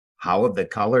How have the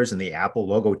colors in the Apple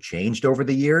logo changed over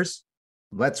the years?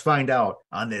 Let's find out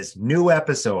on this new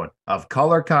episode of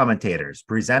Color Commentators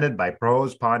presented by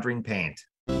Pros Pondering Paint.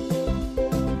 It's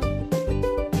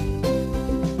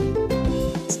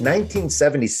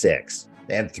 1976,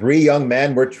 and three young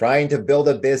men were trying to build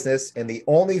a business in the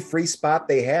only free spot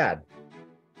they had.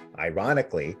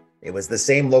 Ironically, it was the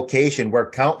same location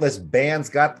where countless bands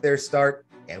got their start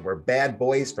and where bad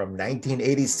boys from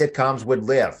 1980s sitcoms would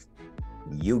live.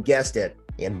 You guessed it,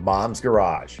 in Mom's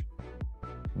Garage.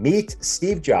 Meet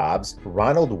Steve Jobs,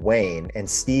 Ronald Wayne, and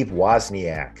Steve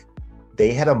Wozniak.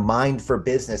 They had a mind for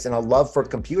business and a love for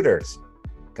computers.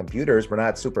 Computers were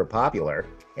not super popular,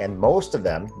 and most of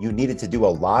them you needed to do a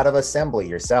lot of assembly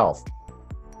yourself.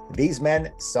 These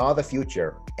men saw the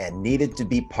future and needed to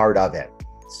be part of it.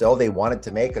 So they wanted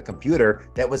to make a computer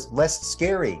that was less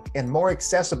scary and more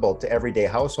accessible to everyday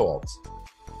households.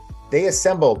 They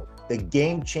assembled the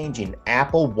game-changing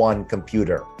Apple I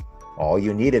computer. All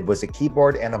you needed was a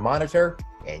keyboard and a monitor,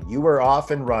 and you were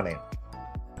off and running.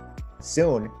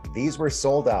 Soon, these were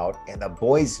sold out, and the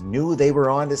boys knew they were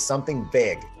on to something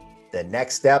big. The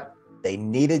next step, they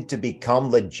needed to become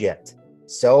legit.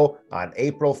 So, on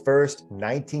April 1st,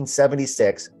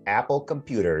 1976, Apple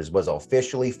Computers was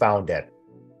officially founded.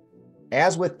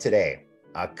 As with today,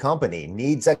 a company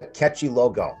needs a catchy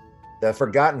logo. The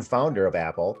forgotten founder of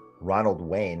Apple, Ronald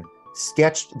Wayne,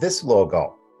 sketched this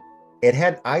logo. It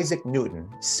had Isaac Newton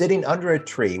sitting under a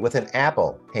tree with an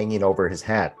apple hanging over his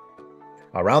head.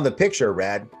 Around the picture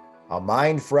read, "A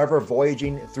mind forever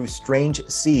voyaging through strange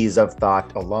seas of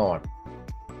thought alone."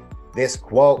 This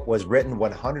quote was written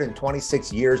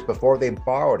 126 years before they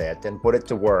borrowed it and put it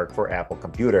to work for Apple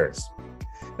Computers.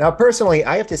 Now, personally,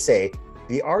 I have to say,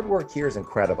 the artwork here is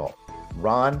incredible.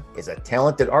 Ron is a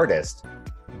talented artist,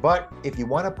 but if you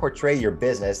want to portray your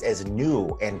business as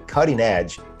new and cutting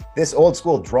edge, this old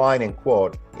school drawing and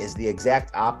quote is the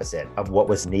exact opposite of what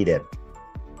was needed.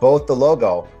 Both the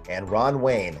logo and Ron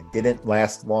Wayne didn't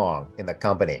last long in the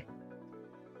company.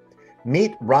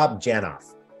 Meet Rob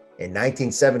Janoff. In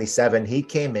 1977, he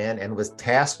came in and was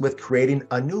tasked with creating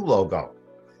a new logo.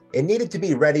 It needed to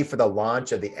be ready for the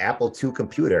launch of the Apple II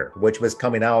computer, which was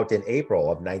coming out in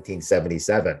April of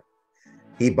 1977.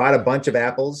 He bought a bunch of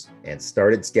apples and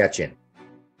started sketching.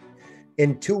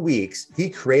 In 2 weeks, he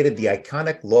created the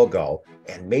iconic logo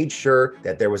and made sure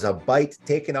that there was a bite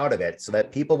taken out of it so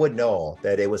that people would know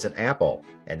that it was an apple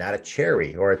and not a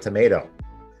cherry or a tomato.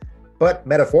 But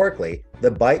metaphorically,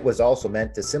 the bite was also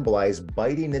meant to symbolize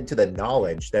biting into the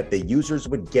knowledge that the users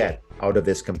would get out of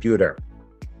this computer.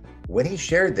 When he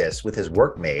shared this with his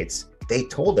workmates, they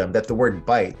told him that the word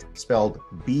byte, spelled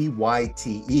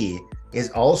B-Y-T-E, is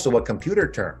also a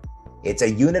computer term. It's a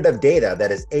unit of data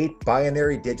that is 8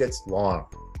 binary digits long.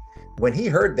 When he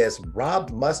heard this,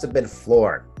 Rob must have been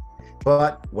floored.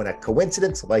 But when a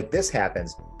coincidence like this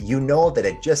happens, you know that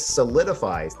it just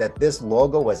solidifies that this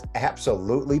logo was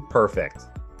absolutely perfect.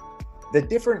 The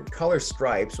different color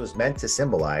stripes was meant to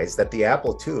symbolize that the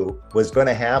Apple II was going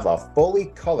to have a fully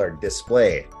colored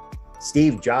display.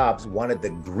 Steve Jobs wanted the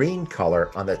green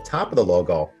color on the top of the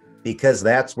logo because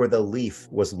that's where the leaf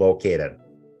was located.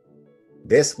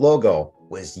 This logo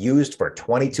was used for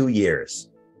 22 years.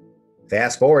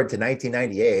 Fast forward to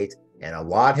 1998, and a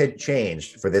lot had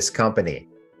changed for this company.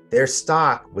 Their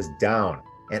stock was down,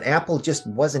 and Apple just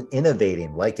wasn't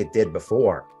innovating like it did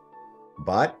before.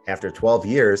 But after 12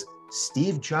 years,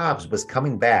 Steve Jobs was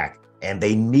coming back, and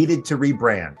they needed to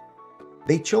rebrand.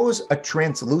 They chose a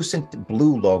translucent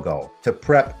blue logo to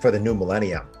prep for the new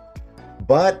millennium.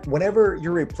 But whenever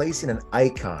you're replacing an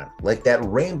icon like that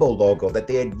rainbow logo that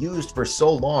they had used for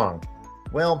so long,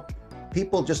 well,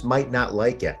 people just might not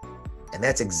like it. And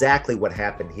that's exactly what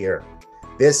happened here.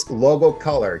 This logo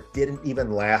color didn't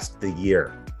even last the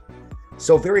year.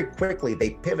 So very quickly they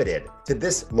pivoted to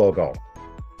this logo.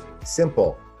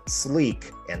 Simple,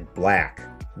 sleek, and black.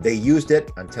 They used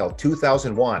it until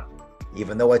 2001.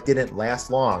 Even though it didn't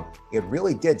last long, it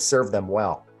really did serve them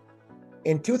well.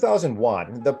 In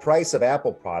 2001, the price of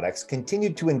Apple products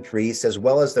continued to increase as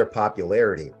well as their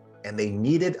popularity, and they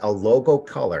needed a logo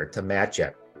color to match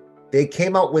it. They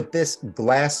came out with this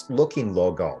glass-looking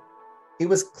logo. It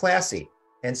was classy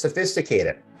and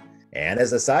sophisticated. And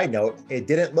as a side note, it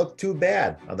didn't look too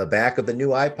bad on the back of the new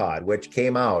iPod, which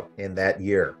came out in that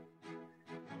year.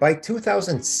 By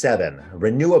 2007,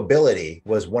 renewability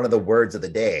was one of the words of the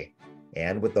day.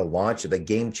 And with the launch of the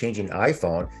game-changing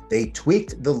iPhone, they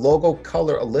tweaked the logo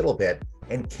color a little bit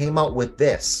and came out with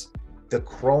this, the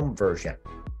Chrome version.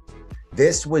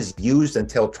 This was used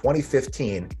until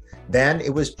 2015, then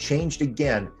it was changed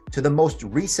again to the most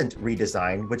recent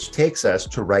redesign, which takes us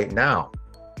to right now.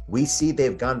 we see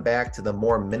they've gone back to the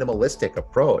more minimalistic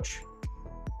approach.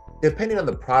 Depending on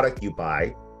the product you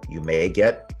buy, you may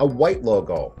get a white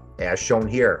logo, as shown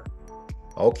here.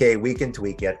 Okay, we can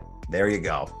tweak it. There you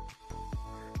go.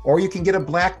 Or you can get a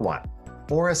black one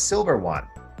or a silver one.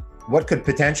 What could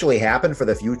potentially happen for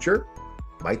the future?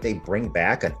 Might they bring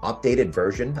back an updated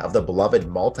version of the beloved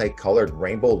multicolored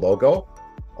rainbow logo?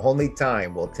 Only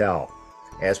time will tell.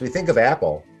 As we think of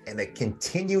Apple and the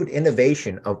continued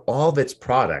innovation of all of its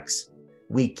products,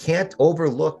 we can't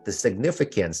overlook the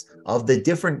significance of the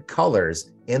different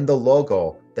colors in the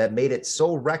logo that made it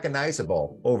so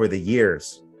recognizable over the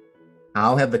years.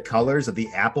 How have the colors of the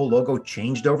Apple logo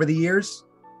changed over the years?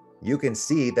 You can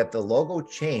see that the logo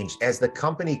changed as the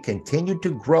company continued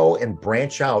to grow and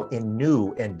branch out in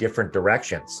new and different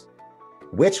directions.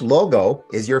 Which logo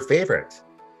is your favorite?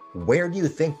 Where do you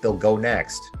think they'll go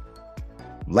next?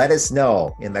 Let us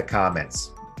know in the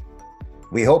comments.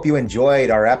 We hope you enjoyed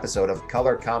our episode of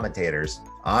Color Commentators.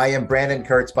 I am Brandon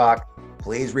Kurtzbach.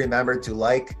 Please remember to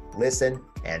like, listen,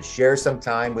 and share some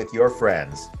time with your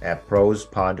friends at Pros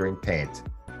Pondering Paint.